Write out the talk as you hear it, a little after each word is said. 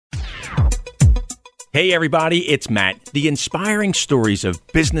Hey everybody, it's Matt. The inspiring stories of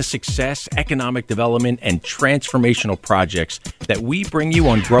business success, economic development, and transformational projects that we bring you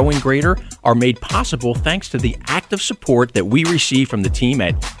on Growing Greater are made possible thanks to the active support that we receive from the team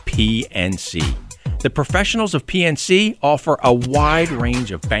at PNC. The professionals of PNC offer a wide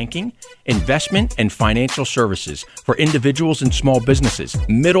range of banking, investment, and financial services for individuals and small businesses,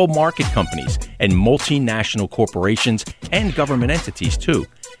 middle market companies, and multinational corporations and government entities too.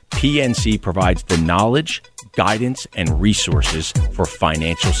 PNC provides the knowledge, guidance, and resources for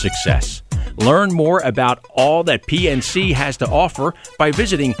financial success. Learn more about all that PNC has to offer by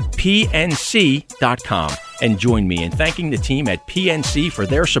visiting pnc.com and join me in thanking the team at PNC for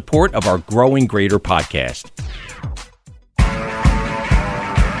their support of our Growing Greater podcast.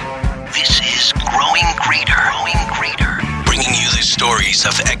 This is Growing Greater. Bringing you the stories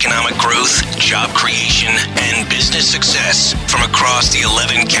of economic growth, job creation, and business success from across the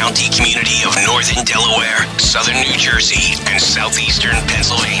 11-county community of northern Delaware, southern New Jersey, and southeastern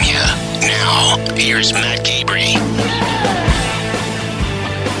Pennsylvania. Now, here's Matt Cabrey.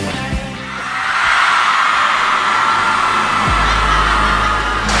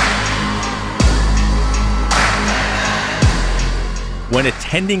 When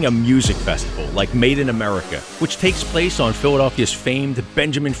attending a music festival like Made in America, which takes place on Philadelphia's famed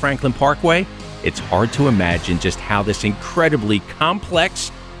Benjamin Franklin Parkway, it's hard to imagine just how this incredibly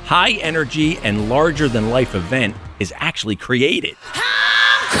complex, high-energy, and larger-than-life event is actually created.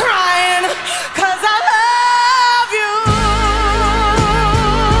 I'm crying 'cause I love you.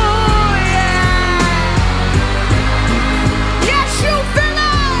 Yeah. Yes, you feel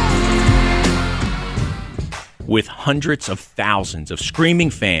it. With hundreds of thousands of screaming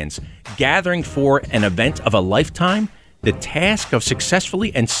fans gathering for an event of a lifetime, the task of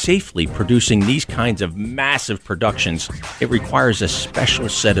successfully and safely producing these kinds of massive productions, it requires a special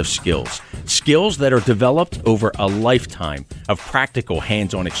set of skills that are developed over a lifetime of practical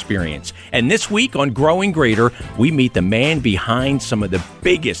hands-on experience. And this week on Growing Greater, we meet the man behind some of the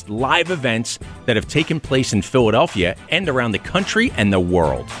biggest live events that have taken place in Philadelphia and around the country and the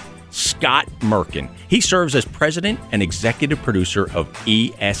world. Scott Mirkin. He serves as president and executive producer of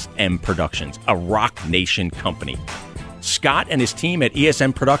ESM Productions, a Roc Nation company. Scott and his team at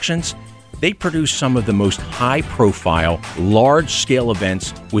ESM Productions, they produce some of the most high-profile, large-scale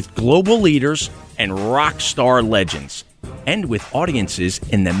events with global leaders and rock star legends, and with audiences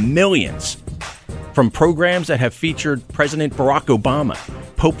in the millions. From programs that have featured President Barack Obama,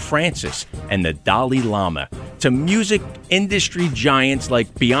 Pope Francis, and the Dalai Lama, to music industry giants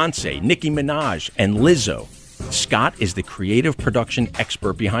like Beyoncé, Nicki Minaj, and Lizzo, Scott is the creative production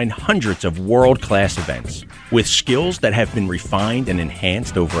expert behind hundreds of world-class events. With skills that have been refined and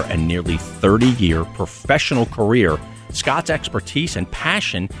enhanced over a nearly 30-year professional career, Scott's expertise and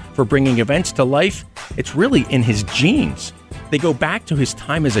passion for bringing events to life, it's really in his genes. They go back to his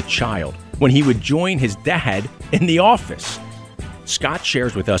time as a child, when he would join his dad in the office. Scott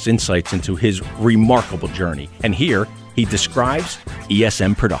shares with us insights into his remarkable journey, and here he describes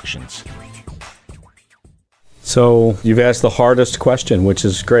ESM Productions. So you've asked the hardest question, which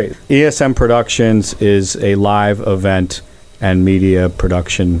is great. ESM Productions is a live event and media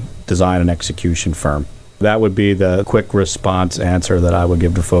production design and execution firm. That would be the quick response answer that I would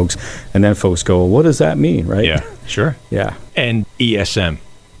give to folks. And then folks go, well, what does that mean, right? Yeah, sure. Yeah. And ESM,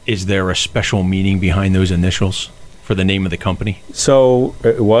 is there a special meaning behind those initials for the name of the company? So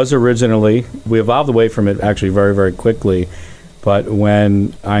it was originally, we evolved away from it actually very, very quickly. But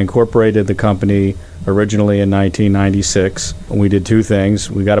when I incorporated the company originally in 1996, we did two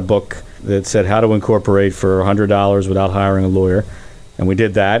things. We got a book that said how to incorporate for $100 without hiring a lawyer. And we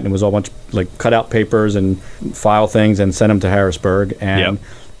did that, and it was all a bunch of like cut out papers and file things and send them to Harrisburg. And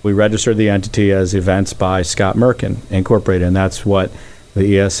we registered the entity as Events by Scott Mirkin Incorporated, and that's what the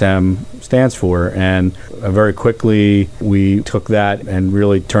ESM stands for. And very quickly, we took that and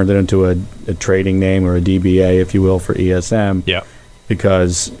really turned it into a trading name, or a DBA, if you will, for ESM. Yeah.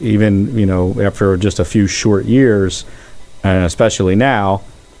 Because even, after just a few short years, and especially now,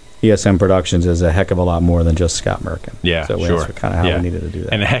 ESM Productions is a heck of a lot more than just Scott Mirkin. Yeah, so sure. that's kind of how we needed to do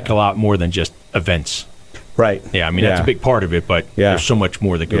that. And a heck of a lot more than just events. Right. Yeah, I mean, that's a big part of it, but there's so much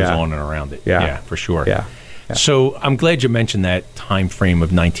more that goes on and around it. Yeah, for sure. Yeah. So I'm glad you mentioned that time frame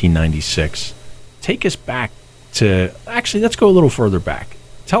of 1996. Take us back to, actually, let's go a little further back.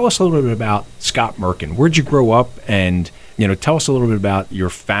 Tell us a little bit about Scott Mirkin. Where'd you grow up? And, tell us a little bit about your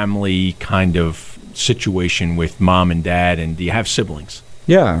family kind of situation with mom and dad, and do you have siblings?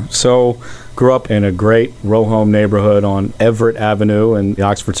 Yeah, so grew up in a great row home neighborhood on Everett Avenue in the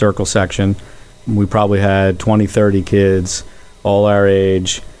Oxford Circle section. We probably had 20, 30 kids, all our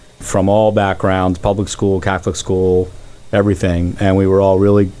age. from all backgrounds, public school, Catholic school, everything. And we were all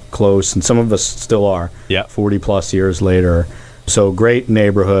really close, and some of us still are, 40 plus years later. So great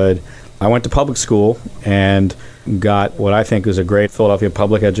neighborhood. I went to public school and got what I think is a great Philadelphia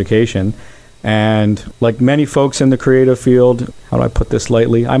public education. And like many folks in the creative field, how do I put this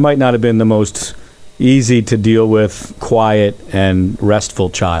lightly? I might not have been the most easy to deal with, quiet and restful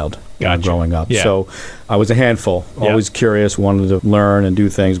child growing up. Yeah. So I was a handful, always curious, wanted to learn and do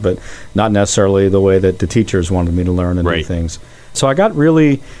things, but not necessarily the way that the teachers wanted me to learn and do things. So I got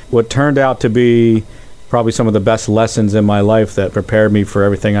really what turned out to be probably some of the best lessons in my life that prepared me for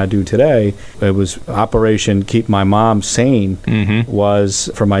everything I do today. It was Operation Keep My Mom Sane, was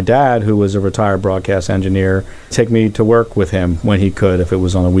for my dad, who was a retired broadcast engineer, take me to work with him when he could, if it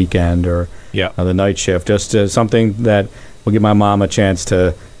was on a weekend or the night shift, just something that would give my mom a chance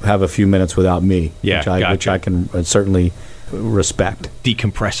to have a few minutes without me, which I can certainly respect.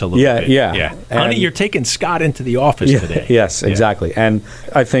 Decompress a little bit. Yeah. Honey, you're taking Scott into the office today. Yes, exactly. And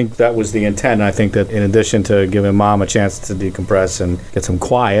I think that was the intent. I think that in addition to giving mom a chance to decompress and get some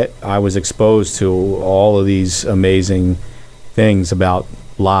quiet, I was exposed to all of these amazing things about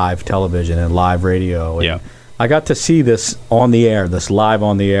live television and live radio. And I got to see this on the air, this live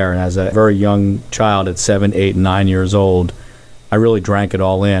on the air. And as a very young child at 7, 8, 9 years old, I really drank it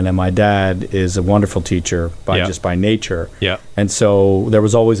all in. And my dad is a wonderful teacher just by nature. And so there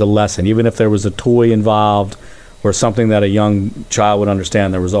was always a lesson. Even if there was a toy involved or something that a young child would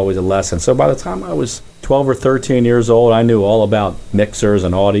understand, there was always a lesson. So by the time I was 12 or 13 years old, I knew all about mixers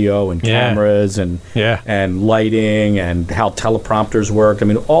and audio and cameras and lighting and how teleprompters worked. I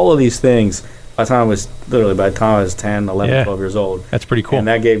mean, all of these things. By the time I was 10, 11, 12 years old. That's pretty cool. And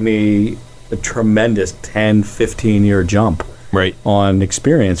that gave me a tremendous 10, 15-year jump on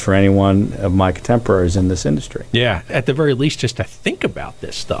experience for anyone of my contemporaries in this industry. Yeah, at the very least, just to think about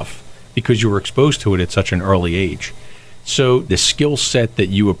this stuff because you were exposed to it at such an early age. So the skill set that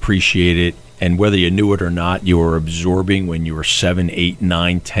you appreciated, and whether you knew it or not, you were absorbing when you were 7, 8,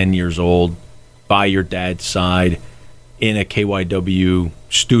 9, 10 years old by your dad's side in a KYW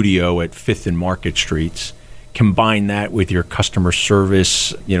studio at 5th and Market Streets. Combine that with your customer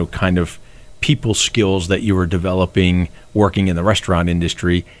service, kind of people skills that you were developing working in the restaurant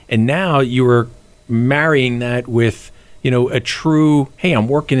industry. And now you were marrying that with, a true, hey, I'm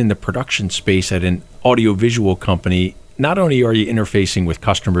working in the production space at an audiovisual company. Not only are you interfacing with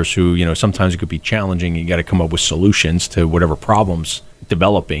customers who, sometimes it could be challenging, you got to come up with solutions to whatever problems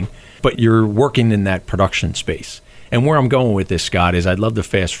developing, but you're working in that production space. And where I'm going with this, Scott, is I'd love to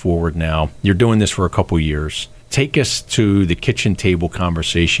fast forward now. You're doing this for a couple years. Take us to the kitchen table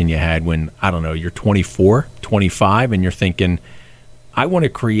conversation you had when, I don't know, you're 24, 25, and you're thinking, I want to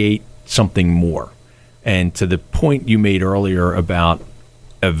create something more. And to the point you made earlier about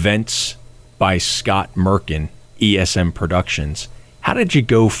events by Scott Mirkin, ESM Productions, how did you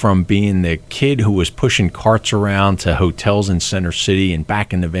go from being the kid who was pushing carts around to hotels in Center City and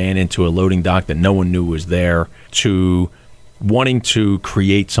back in the van into a loading dock that no one knew was there to wanting to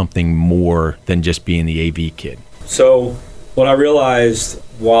create something more than just being the AV kid? So what I realized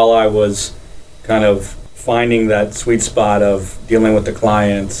while I was kind of finding that sweet spot of dealing with the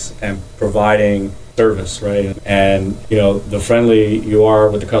clients and providing service, right? And, the friendly you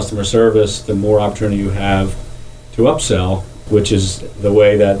are with the customer service, the more opportunity you have to upsell, which is the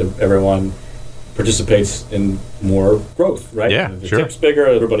way that everyone participates in more growth, right? Yeah, the tip's bigger,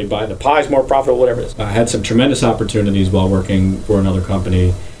 everybody buys, the pie's more profitable, whatever it is. I had some tremendous opportunities while working for another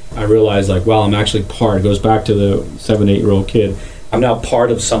company. I realized, I'm actually part. It goes back to the 7, 8-year-old kid. I'm now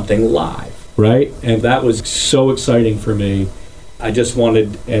part of something live, right? And that was so exciting for me. I just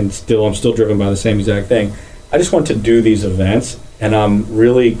wanted, and I'm still driven by the same exact thing. I just want to do these events, and I'm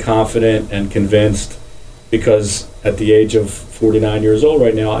really confident and convinced because at the age of 49 years old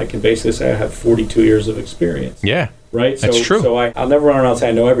right now, I can basically say I have 42 years of experience. Yeah. Right? That's true. So I'll never run around and say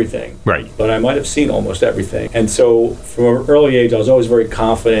I know everything. Right. But I might have seen almost everything. And so from an early age, I was always very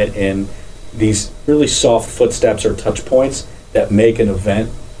confident in these really soft footsteps or touch points that make an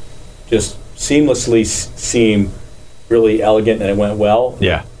event just seamlessly seem really elegant and it went well.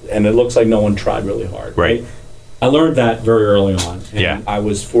 Yeah. And it looks like no one tried really hard. Right. I learned that very early on. And I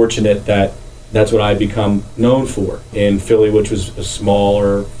was fortunate that that's what I become known for in Philly, which was a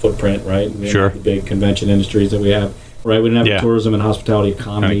smaller footprint, right? We didn't have the big convention industries that we have, right? We didn't have the tourism and hospitality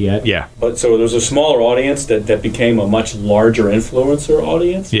economy yet. Yeah. But so there was a smaller audience that became a much larger influencer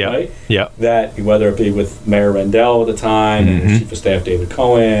audience, right? Yeah. That, whether it be with Mayor Rendell at the time, and the Chief of Staff David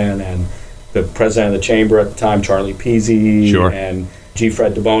Cohen, and the President of the Chamber at the time, Charlie Peasy, and G.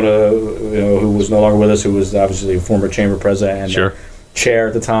 Fred DeBona, who was no longer with us, who was obviously a former Chamber President, and chair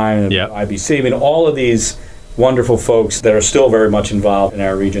at the time, and Yep. IBC. I mean, all of these wonderful folks that are still very much involved in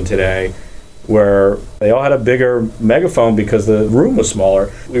our region today, where they all had a bigger megaphone because the room was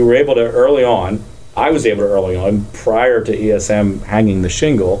smaller. We were able to I was able to early on, prior to ESM hanging the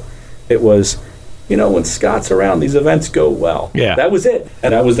shingle, it was, when Scott's around, these events go well. Yeah. That was it.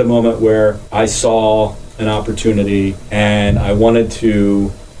 And that was the moment where I saw an opportunity, and I wanted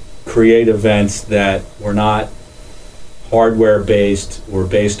to create events that were not hardware based or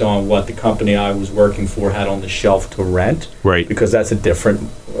based on what the company I was working for had on the shelf to rent. Right. Because that's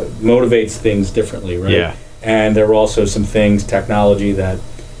motivates things differently, right? Yeah. And there were also some things, technology, that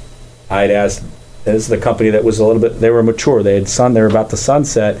I'd asked. This is the company that was they were mature. They were about to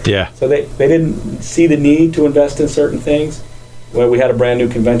sunset. Yeah. So they didn't see the need to invest in certain things. Well, we had a brand new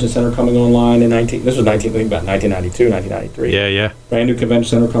convention center coming online this was 1992, 1993. Yeah. Brand new convention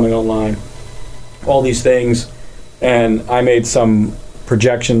center coming online. All these things. And I made some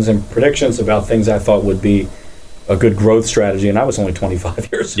projections and predictions about things I thought would be a good growth strategy. And I was only 25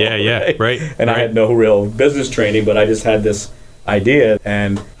 years old. Yeah, right. And I had no real business training, but I just had this idea.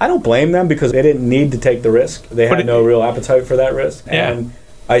 And I don't blame them because they didn't need to take the risk. They had no real appetite for that risk. Yeah. And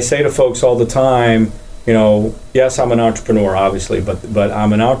I say to folks all the time, yes, I'm an entrepreneur, obviously, but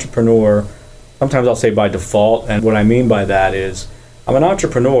I'm an entrepreneur. Sometimes I'll say by default. And what I mean by that is I'm an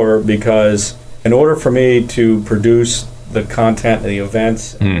entrepreneur because in order for me to produce the content and the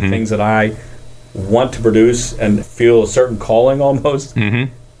events and the things that I want to produce and feel a certain calling almost,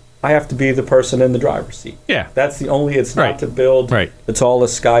 I have to be the person in the driver's seat. Yeah. That's the only, it's Right. not to build Right. the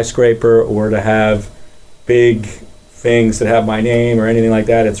tallest skyscraper or to have big things that have my name or anything like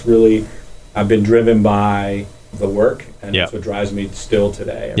that. It's really, I've been driven by the work, and Yeah. that's what drives me still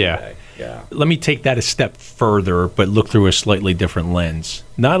today. Every Yeah. day. Yeah. Let me take that a step further, but look through a slightly different lens.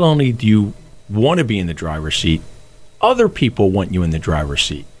 Not only do you want to be in the driver's seat, other people want you in the driver's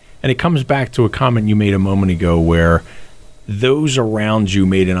seat. And it comes back to a comment you made a moment ago where those around you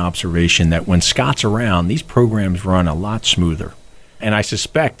made an observation that when Scott's around, these programs run a lot smoother. And I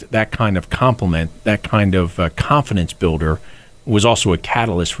suspect that kind of compliment, that kind of confidence builder was also a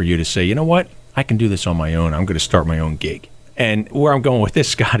catalyst for you to say, you know what, I can do this on my own. I'm going to start my own gig. And where I'm going with this,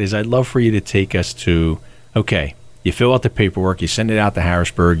 Scott, is I'd love for you to take us to, okay, you fill out the paperwork, you send it out to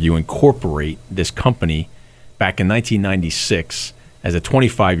Harrisburg, you incorporate this company back in 1996 as a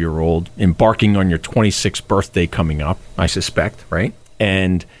 25-year-old, embarking on your 26th birthday coming up, I suspect, right?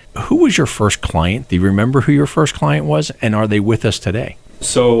 And who was your first client? Do you remember who your first client was? And are they with us today?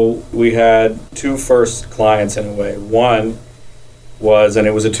 So we had two first clients in a way. One was, and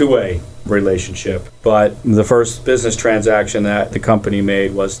it was a two-way relationship, but the first business transaction that the company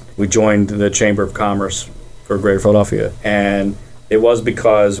made was we joined the Chamber of Commerce for Greater Philadelphia. And it was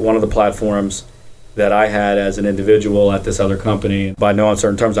because one of the platforms that I had as an individual at this other company, by no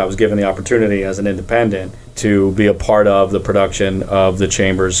uncertain terms, I was given the opportunity as an independent to be a part of the production of the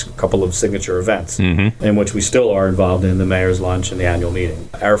Chamber's couple of signature events, in which we still are involved in the Mayor's Lunch and the annual meeting.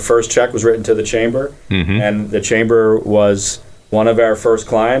 Our first check was written to the Chamber, and the Chamber was one of our first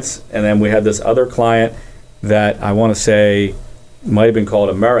clients. And then we had this other client that I want to say might have been called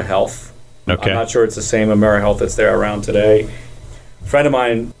AmeriHealth. Okay. I'm not sure it's the same AmeriHealth that's there around today. A friend of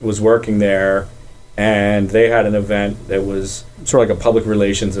mine was working there, and they had an event that was sort of like a public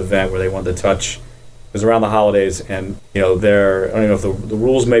relations event where they wanted to touch. It was around the holidays, and I don't know if the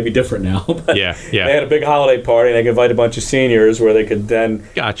rules may be different now, but Yeah. they had a big holiday party, and they could invite a bunch of seniors where they could then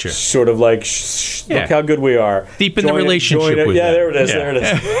Gotcha. sort of like, Yeah. look how good we are. Deepen the relationship with Yeah, them. there it is, Yeah. there it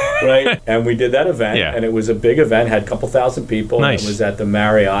is. Right? And we did that event, Yeah. and it was a big event, had a couple thousand people. Nice. And it was at the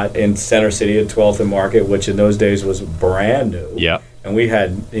Marriott in Center City at 12th and Market, which in those days was brand new. Yeah. And we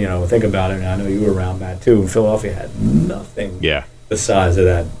had, think about it, and I know you were around, Matt, too. Philadelphia had nothing Yeah. the size of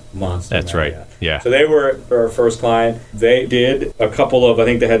that monster. That's right. Marriott. Yeah. So they were our first client. They did a couple of, I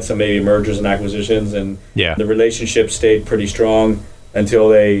think they had some maybe mergers and acquisitions, and Yeah. the relationship stayed pretty strong until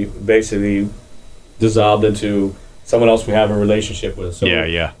they basically dissolved into someone else we have a relationship with. So,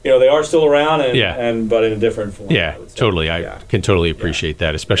 Yeah. they are still around, Yeah. but in a different form. Yeah, I would say. totally. I Yeah. can totally appreciate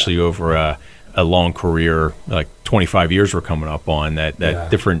that, especially over a long career, like 25 years we're coming up on, that Yeah.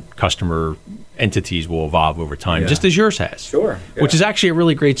 different customer entities will evolve over time, Yeah. just as yours has. Sure. Yeah. Which is actually a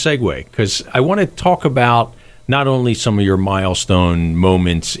really great segue, because I want to talk about not only some of your milestone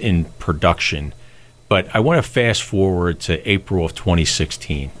moments in production, but I want to fast forward to April of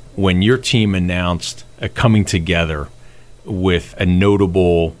 2016, when your team announced a coming together with a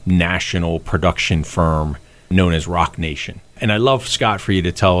notable national production firm known as Roc Nation. And I'd love, Scott, for you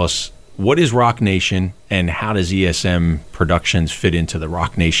to tell us What is Roc Nation, and how does ESM Productions fit into the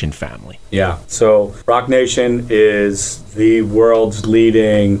Roc Nation family? Yeah. So Roc Nation is the world's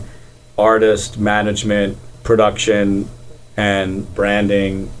leading artist management, production, and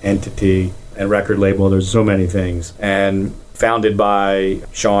branding entity and record label. There's so many things. And founded by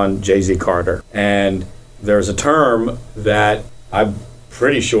Sean Jay-Z Carter. And there's a term that I'm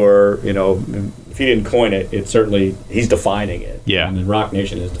pretty sure, if he didn't coin it, he's defining it. Yeah. And Roc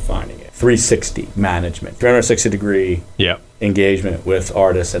Nation is defining it. 360 management, 360 degree engagement with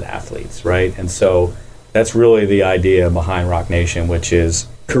artists and athletes, right? And so that's really the idea behind Roc Nation, which is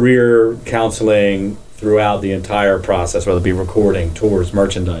career counseling throughout the entire process, whether it be recording, tours,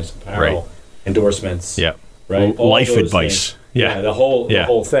 merchandise, apparel, endorsements, right? All life those advice. things. The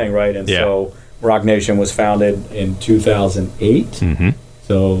whole thing, right? And so Roc Nation was founded in 2008. Mm-hmm.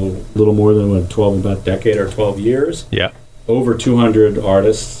 So a little more than about a decade or 12 years. Yeah. Over 200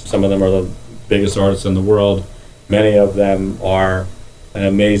 artists. Some of them are the biggest artists in the world. Many of them are an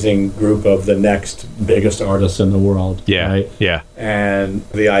amazing group of the next biggest artists in the world. Yeah. Right? Yeah. And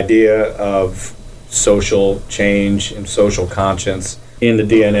the idea of social change and social conscience in the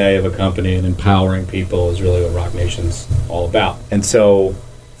DNA of a company and empowering people is really what Roc Nation's all about. And so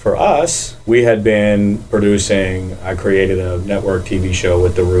for us, we had been producing, I created a network TV show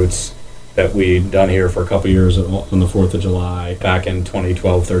with The Roots that we'd done here for a couple years on the 4th of July back in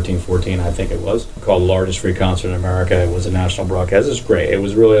 2012, 13, 14, I think it was, called Largest Free Concert in America. It was a national broadcast. It was great. It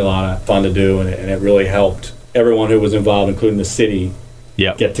was really a lot of fun to do, and it really helped everyone who was involved, including the city,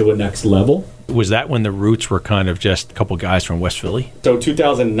 get to a next level. Was that when the Roots were kind of just a couple guys from West Philly? So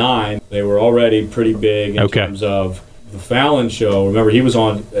 2009, they were already pretty big in terms of the Fallon show. Remember, he was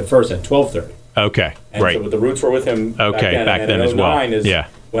on at first at 12:30. Okay, and right. So the Roots were with him back then as well. Is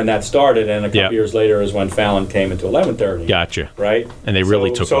when that started, and a couple years later is when Fallon came into 11:30. Gotcha. Right? And they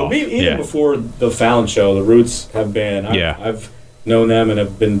really took off. So even before the Fallon show, the Roots have been, I've known them and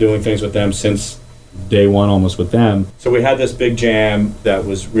have been doing things with them since day one almost with them. So we had this big jam that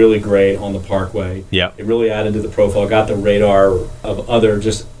was really great on the Parkway. Yeah. It really added to the profile, got the radar of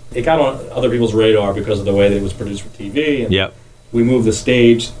it got on other people's radar because of the way that it was produced for TV. And we moved the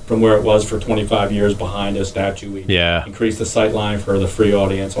stage from where it was for 25 years behind a statue. We increased the sight line for the free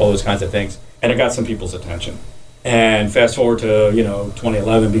audience, all those kinds of things. And it got some people's attention. And fast forward to,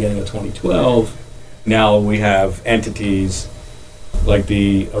 2011, beginning of 2012, now we have entities like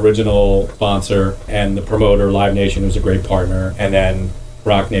the original sponsor and the promoter, Live Nation, who's a great partner, and then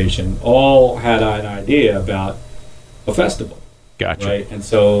Roc Nation, all had an idea about a festival. Gotcha. Right? And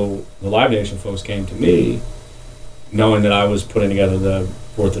so the Live Nation folks came to me, knowing that I was putting together the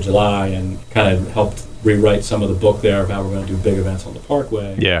 4th of July and kind of helped rewrite some of the book there of how we're going to do big events on the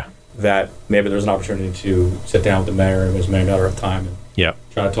Parkway. Yeah. That maybe there's an opportunity to sit down with the mayor, it was a matter of time, and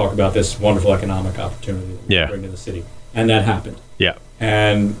try to talk about this wonderful economic opportunity that we can bring to the city. And that happened. Yeah.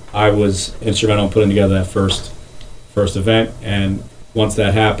 And I was instrumental in putting together that first event. And once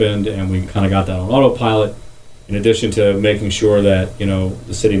that happened and we kind of got that on autopilot, in addition to making sure that,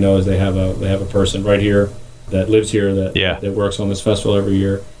 the city knows they have a person right here that lives here that works on this festival every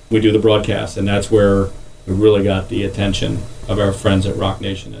year, we do the broadcast. And that's where we really got the attention of our friends at Roc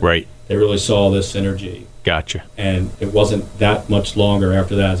Nation. Right. They really saw this synergy. Gotcha. And it wasn't that much longer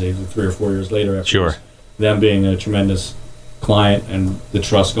after that, it was 3 or 4 years later after them being a tremendous client and the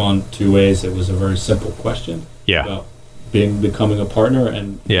trust gone 2 ways. It was a very simple question about becoming a partner,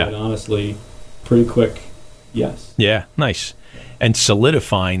 and honestly, pretty quick yes. Yeah, nice. And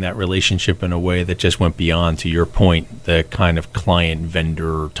solidifying that relationship in a way that just went beyond, to your point, the kind of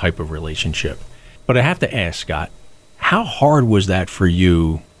client-vendor type of relationship. But I have to ask, Scott, how hard was that for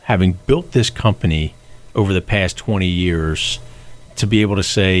you, having built this company over the past 20 years, to be able to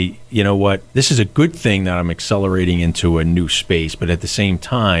say, you know what, this is a good thing that I'm accelerating into a new space, but at the same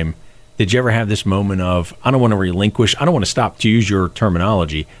time, did you ever have this moment of, I don't want to relinquish, I don't want to stop, to use your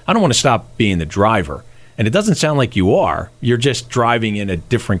terminology, I don't want to stop being the driver? And it doesn't sound like you are. You're just driving in a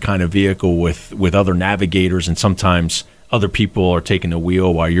different kind of vehicle with other navigators, and sometimes other people are taking the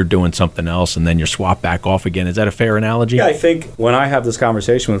wheel while you're doing something else, and then you're swapped back off again. Is that a fair analogy? Yeah, I think when I have this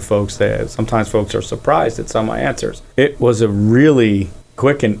conversation with folks, sometimes folks are surprised at some of my answers. It was a really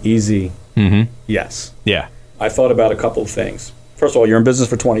quick and easy yes. Yeah. I thought about a couple of things. First of all, you're in business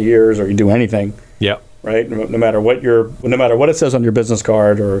for 20 years, or you do anything. Yeah. Right? No matter what it says on your business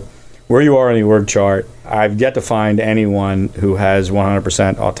card or where you are in the org chart, I've yet to find anyone who has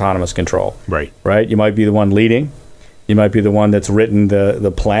 100% autonomous control. Right. Right? You might be the one leading. You might be the one that's written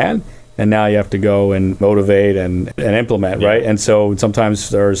the plan, and now you have to go and motivate and implement, right? And so sometimes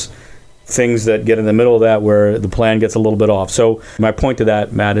there's things that get in the middle of that where the plan gets a little bit off. So my point to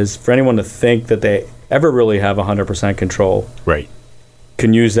that, Matt, is for anyone to think that they ever really have 100% control, right,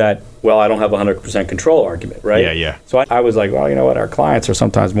 can use that, well, I don't have 100% control argument, right? Yeah. So I was like, well, you know what? Our clients are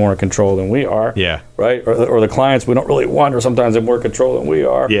sometimes more in control than we are. Yeah. Right? Or the clients we don't really want are sometimes in more control than we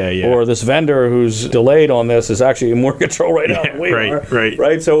are. Yeah. Or this vendor who's delayed on this is actually in more control right now than we are.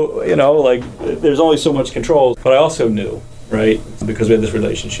 Right? So, like, there's only so much control. But I also knew, right, because we had this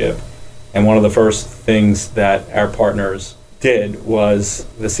relationship, and one of the first things that our partners did was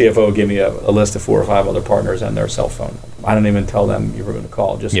the CFO give me a list of 4 or 5 other partners and their cell phone. I didn't even tell them you were going to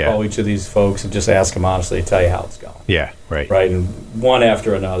call. Just call each of these folks and just ask them honestly, tell you how it's going. Yeah, right. Right, and one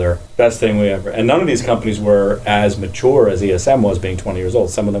after another. Best thing we ever. And none of these companies were as mature as ESM was, being 20 years old.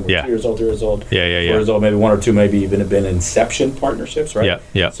 Some of them were 2 years old, 3 years old, 4 years old. Maybe 1 or 2 maybe even have been inception partnerships, right?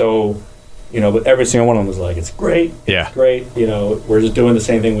 Yeah. So, but every single one of them was like, it's great. Yeah. It's great. We're just doing the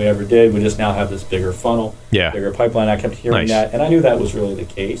same thing we ever did. We just now have this bigger funnel, bigger pipeline. I kept hearing that, and I knew that was really the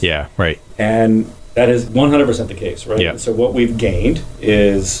case. Yeah, right. And that is 100% the case, right? Yeah. So what we've gained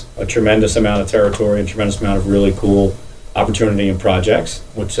is a tremendous amount of territory and tremendous amount of really cool opportunity and projects,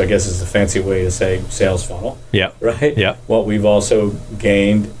 which I guess is a fancy way to say sales funnel. Yeah. Right? Yeah. What we've also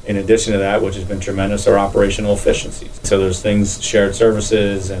gained in addition to that, which has been tremendous, are operational efficiencies. So there's things, shared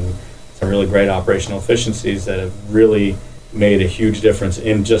services and some really great operational efficiencies that have really made a huge difference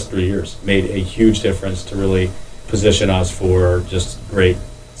in just 3 years, made a huge difference to really position us for just great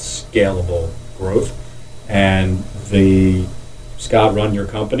scalable growth. And the Scott, run your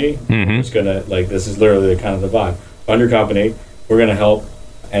company is going to, this is literally kind of the vibe. Run your company, we're going to help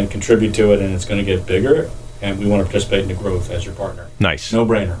and contribute to it, and it's going to get bigger, and we want to participate in the growth as your partner. Nice. No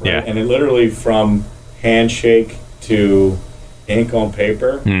brainer, right? Yeah. And it literally from handshake to ink on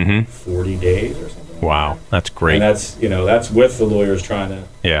paper, 40 days or something. Wow, that's great. And that's with the lawyers trying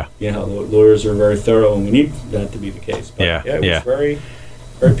to, lawyers are very thorough, and we need that to be the case. But it was very,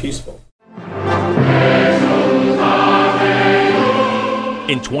 very peaceful.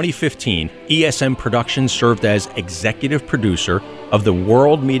 In 2015, ESM Productions served as executive producer of the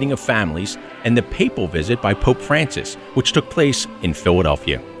World Meeting of Families and the Papal Visit by Pope Francis, which took place in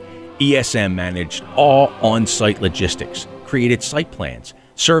Philadelphia. ESM managed all on-site logistics, created site plans,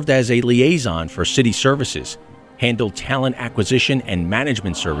 served as a liaison for city services, handled talent acquisition and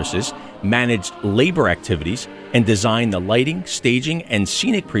management services, managed labor activities, and designed the lighting, staging, and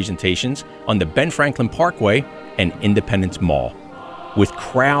scenic presentations on the Ben Franklin Parkway and Independence Mall. With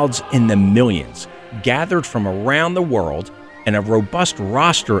crowds in the millions gathered from around the world and a robust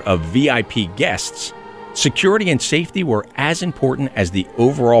roster of VIP guests, security and safety were as important as the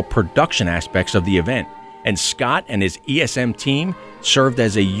overall production aspects of the event, and Scott and his ESM team served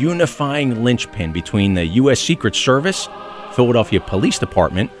as a unifying linchpin between the U.S. Secret Service, Philadelphia Police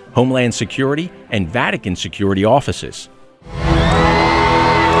Department, Homeland Security, and Vatican security offices.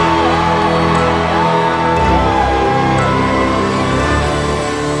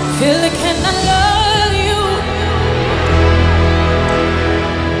 Feel like can I love you?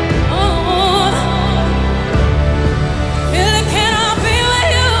 Oh, feel like can I be with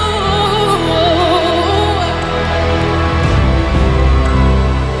you?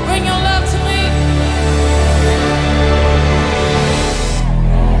 Bring your love to me.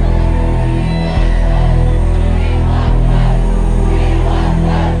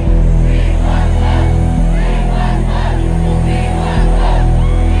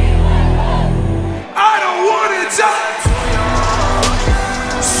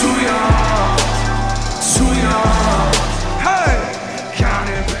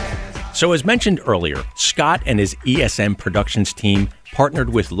 So as mentioned earlier, Scott and his ESM Productions team partnered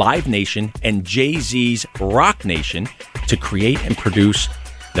with Live Nation and Jay-Z's Roc Nation to create and produce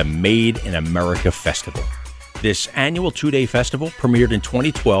the Made in America Festival. This annual 2-day festival premiered in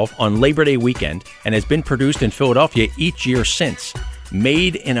 2012 on Labor Day weekend and has been produced in Philadelphia each year since.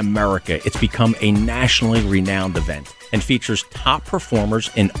 Made in America, it's become a nationally renowned event and features top performers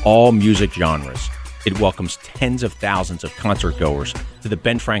in all music genres. It welcomes tens of thousands of concert goers to the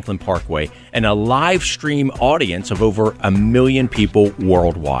Ben Franklin Parkway and a live stream audience of over 1 million people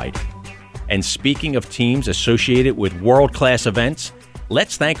worldwide. And speaking of teams associated with world-class events,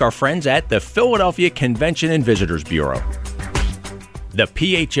 let's thank our friends at the Philadelphia Convention and Visitors Bureau. The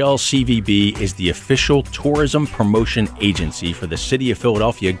PHL-CVB is the official tourism promotion agency for the city of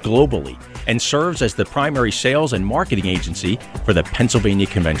Philadelphia globally and serves as the primary sales and marketing agency for the Pennsylvania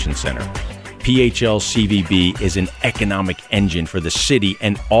Convention Center. PHL-CVB is an economic engine for the city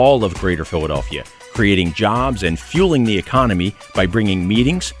and all of Greater Philadelphia, creating jobs and fueling the economy by bringing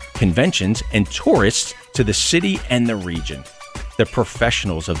meetings, conventions, and tourists to the city and the region. The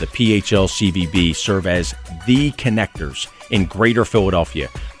professionals of the PHL CVB serve as the connectors in Greater Philadelphia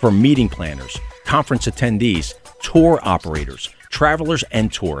for meeting planners, conference attendees, tour operators, travelers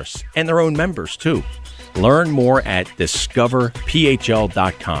and tourists, and their own members too. Learn more at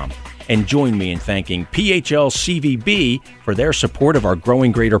discoverphl.com and join me in thanking PHL CVB for their support of our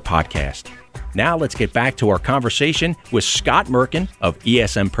Growing Greater podcast. Now let's get back to our conversation with Scott Mirkin of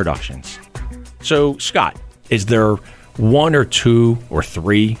ESM Productions. So, Scott, is there one or two or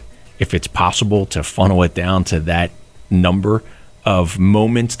three, if it's possible to funnel it down to that number of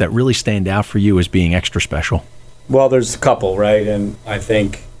moments that really stand out for you as being extra special? Well, there's a couple, right? And I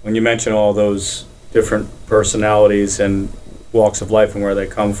think when you mention all those different personalities and walks of life and where they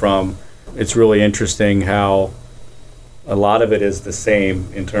come from, it's really interesting how a lot of it is the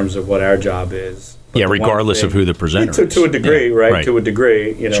same in terms of what our job is. But regardless of who the presenter is. To a degree, right? To a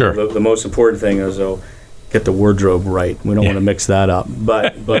degree. Sure. The most important thing is get the wardrobe right. We don't want to mix that up.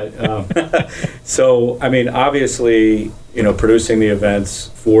 But so, I mean, obviously, producing the events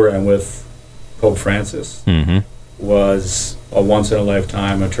for and with Pope Francis was a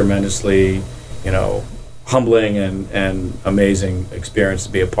once-in-a-lifetime, a tremendously, humbling and amazing experience to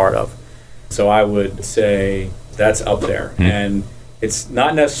be a part of. So I would say that's up there. And it's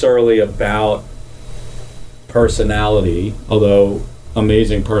not necessarily about personality, although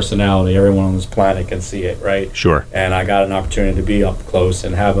amazing personality, everyone on this planet can see it, right? Sure. And I got an opportunity to be up close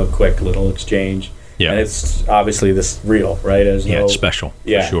and have a quick little exchange. Yeah. And it's obviously this real, right? It's special.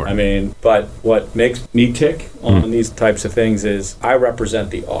 Yeah, for sure. I mean, but what makes me tick on these types of things is I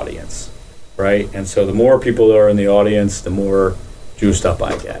represent the audience, right? And so the more people that are in the audience, the more juiced up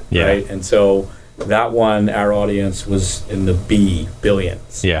I get, right? And so that one, our audience was in the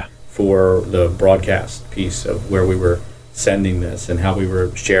billions for the broadcast piece of where we were sending this and how we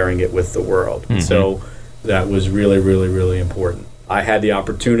were sharing it with the world. And so that was really, really, really important. I had the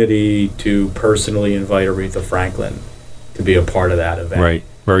opportunity to personally invite Aretha Franklin to be a part of that event. Right.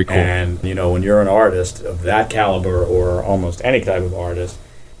 Very cool. And, when you're an artist of that caliber or almost any type of artist,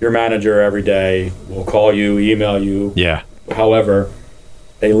 your manager every day will call you, email you. Yeah. However,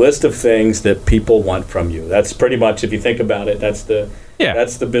 a list of things that people want from you. That's pretty much, if you think about it, that's the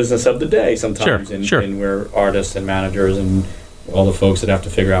business of the day sometimes. In where artists and managers and all the folks that have to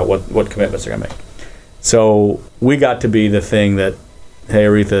figure out what commitments they're going to make. So we got to be the thing that, hey,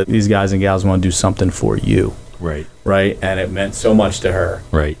 Aretha, these guys and gals want to do something for you. Right. Right? And it meant so much to her.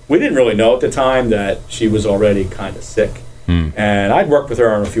 Right. We didn't really know at the time that she was already kind of sick. And I'd worked with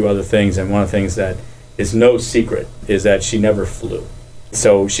her on a few other things, and one of the things that is no secret is that she never flew.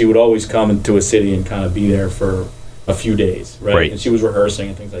 So she would always come into a city and kind of be there for a few days, right? And she was rehearsing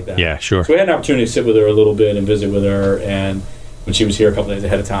and things like that. Yeah, sure. So we had an opportunity to sit with her a little bit and visit with her, and when she was here a couple days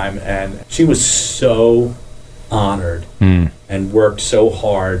ahead of time, and she was so honored and worked so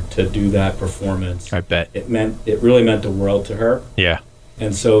hard to do that performance. I bet. It really meant the world to her. Yeah.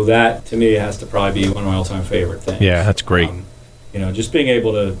 And so that, to me, has to probably be one of my all-time favorite things. Yeah, that's great. Just being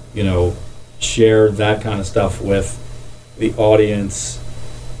able to, share that kind of stuff with the audience,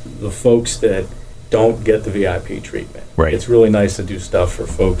 the folks that don't get the VIP treatment. Right. It's really nice to do stuff for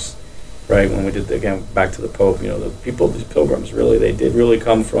folks, right? When we did, again, back to the Pope, the people, these pilgrims, really, they did really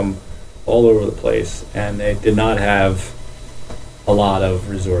come from all over the place, and they did not have a lot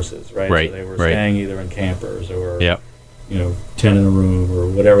of resources, right? Right. So they were staying either in campers or, 10 in a room or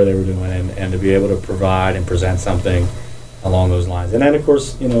whatever they were doing, and to be able to provide and present something along those lines. And then, of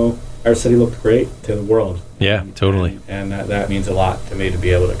course, our city looked great to the world. Yeah, totally. And that means a lot to me to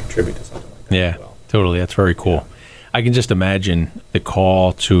be able to contribute to something like that. Yeah, totally. That's very cool. Yeah. I can just imagine the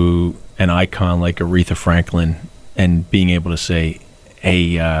call to an icon like Aretha Franklin and being able to say,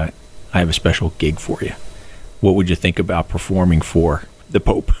 hey, I have a special gig for you. What would you think about performing for the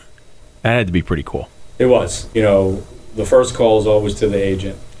Pope? That had to be pretty cool. It was. The first call is always to the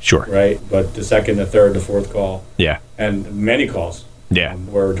agent. Sure. Right? But the second, the third, the fourth call. Yeah. And many calls. Yeah.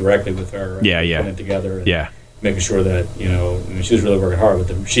 Were directly with her. Yeah. Putting it together. And making sure that, she was really working hard with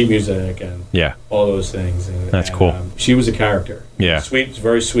the sheet music and all those things. And, that's cool. She was a character. Yeah. Sweet,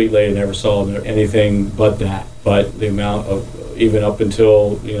 very sweet lady. Never saw anything but that. But the amount of, even up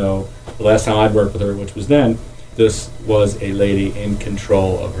until, the last time I'd worked with her, which was then, this was a lady in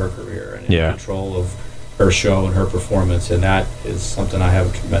control of her career and in control of her show and her performance, and that is something I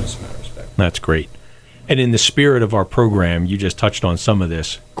have a tremendous amount of respect. That's great. And in the spirit of our program, you just touched on some of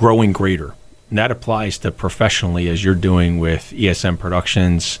this, growing greater. And that applies to professionally, as you're doing with ESM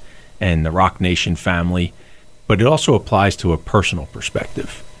Productions and the Roc Nation family, but it also applies to a personal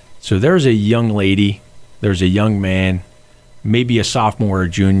perspective. So there's a young lady, there's a young man, maybe a sophomore or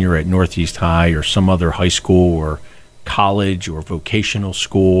junior at Northeast High or some other high school or college or vocational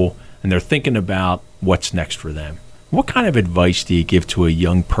school, and they're thinking about what's next for them. What kind of advice do you give to a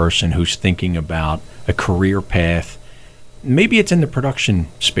young person who's thinking about a career path? Maybe it's in the production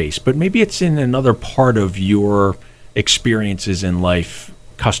space, but maybe it's in another part of your experiences in life,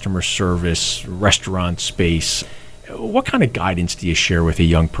 customer service, restaurant space. What kind of guidance do you share with a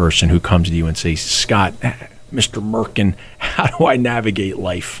young person who comes to you and says, Scott, Mr. Mirkin, how do I navigate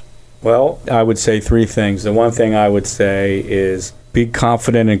life? Well, I would say three things. The one thing I would say is be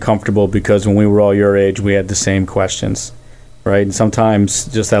confident and comfortable, because when we were all your age, we had the same questions, right? And sometimes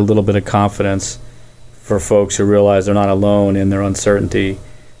just that little bit of confidence for folks who realize they're not alone in their uncertainty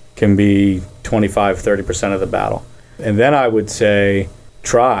can be 25, 30% of the battle. And then I would say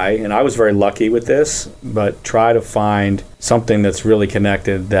try, and I was very lucky with this, but try to find something that's really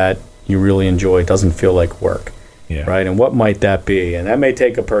connected that you really enjoy. It doesn't feel like work. Yeah. Right? And what might that be? And that may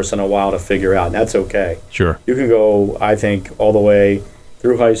take a person a while to figure out, and that's okay. Sure. You can go, I think, all the way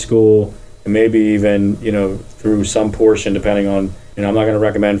through high school, and maybe even, through some portion, depending on, I'm not going to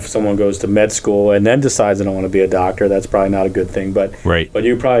recommend if someone goes to med school and then decides they don't want to be a doctor. That's probably not a good thing. But But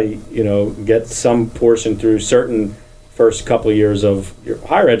you probably, get some portion through certain first couple of years of your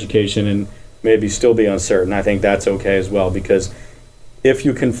higher education and maybe still be uncertain. I think that's okay as well, because if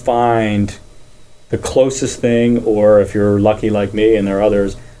you can find the closest thing, or if you're lucky like me and there are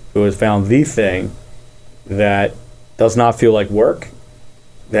others who have found the thing that does not feel like work,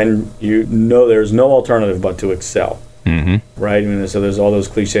 then there's no alternative but to excel. Mm-hmm. Right? So there's all those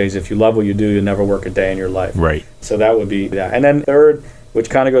cliches. If you love what you do, you'll never work a day in your life. Right. So that would be that. And then third, which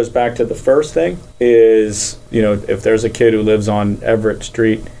kind of goes back to the first thing, is, if there's a kid who lives on Everett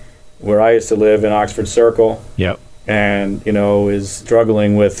Street, where I used to live in Oxford Circle, yep, and, is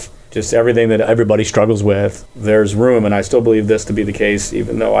struggling with just everything that everybody struggles with, there's room, and I still believe this to be the case,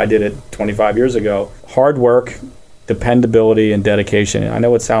 even though I did it 25 years ago. Hard work, dependability, and dedication. I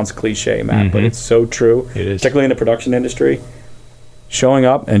know it sounds cliche, Matt, but it's so true. It is. Particularly in the production industry. Showing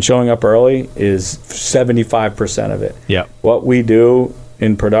up early is 75% of it. Yep. What we do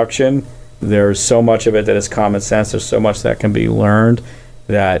in production, there's so much of it that is common sense. There's so much that can be learned,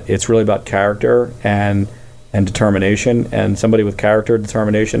 that it's really about character and determination. And somebody with character,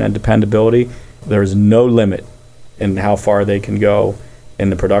 determination, and dependability, there's no limit in how far they can go in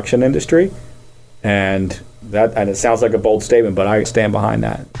the production industry. And it sounds like a bold statement, but I stand behind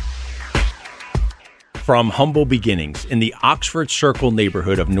that. From humble beginnings in the Oxford Circle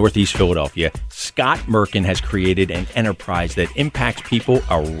neighborhood of Northeast Philadelphia, Scott Mirkin has created an enterprise that impacts people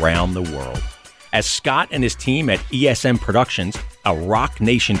around the world. As Scott and his team at ESM Productions, a Roc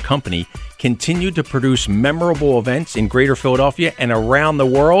Nation company, continue to produce memorable events in Greater Philadelphia and around the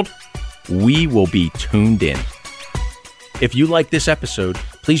world, we will be tuned in. If you like this episode,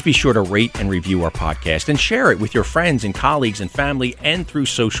 please be sure to rate and review our podcast and share it with your friends and colleagues and family and through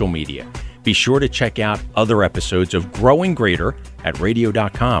social media. Be sure to check out other episodes of Growing Greater at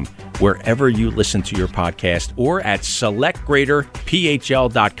radio.com, wherever you listen to your podcast, or at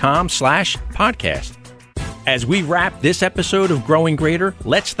selectgreaterphl.com/podcast. As we wrap this episode of Growing Greater,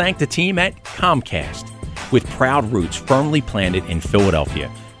 let's thank the team at Comcast. With proud roots firmly planted in Philadelphia,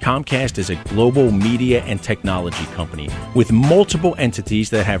 Comcast is a global media and technology company with multiple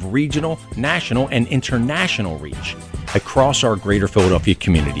entities that have regional, national, and international reach. Across our Greater Philadelphia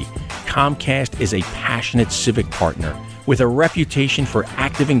community, Comcast is a passionate civic partner with a reputation for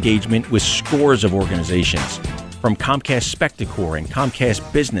active engagement with scores of organizations. From Comcast Spectacor and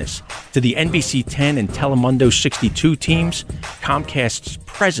Comcast Business to the NBC 10 and Telemundo 62 teams, Comcast's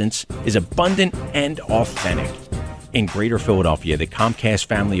presence is abundant and authentic. In Greater Philadelphia, the Comcast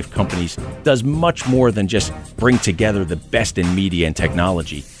family of companies does much more than just bring together the best in media and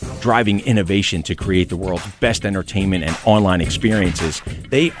technology, driving innovation to create the world's best entertainment and online experiences.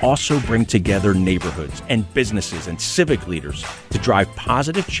 They also bring together neighborhoods and businesses and civic leaders to drive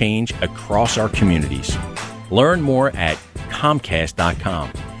positive change across our communities. Learn more at Comcast.com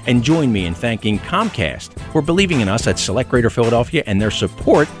and join me in thanking Comcast for believing in us at Select Greater Philadelphia and their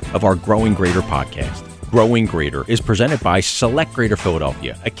support of our Growing Greater podcast. Growing Greater is presented by Select Greater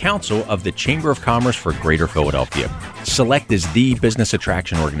Philadelphia, a council of the Chamber of Commerce for Greater Philadelphia. Select is the business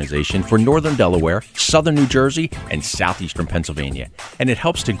attraction organization for Northern Delaware, Southern New Jersey, and Southeastern Pennsylvania, and it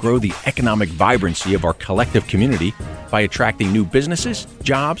helps to grow the economic vibrancy of our collective community by attracting new businesses,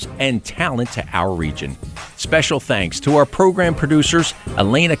 jobs, and talent to our region. Special thanks to our program producers,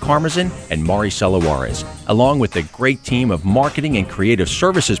 Elena Carmazin and Maricela Juarez, along with the great team of marketing and creative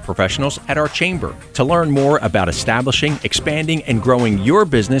services professionals at our chamber. To learn more about establishing, expanding, and growing your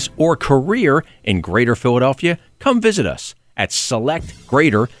business or career in Greater Philadelphia, come visit us at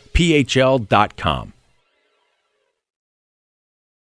selectgreaterphl.com.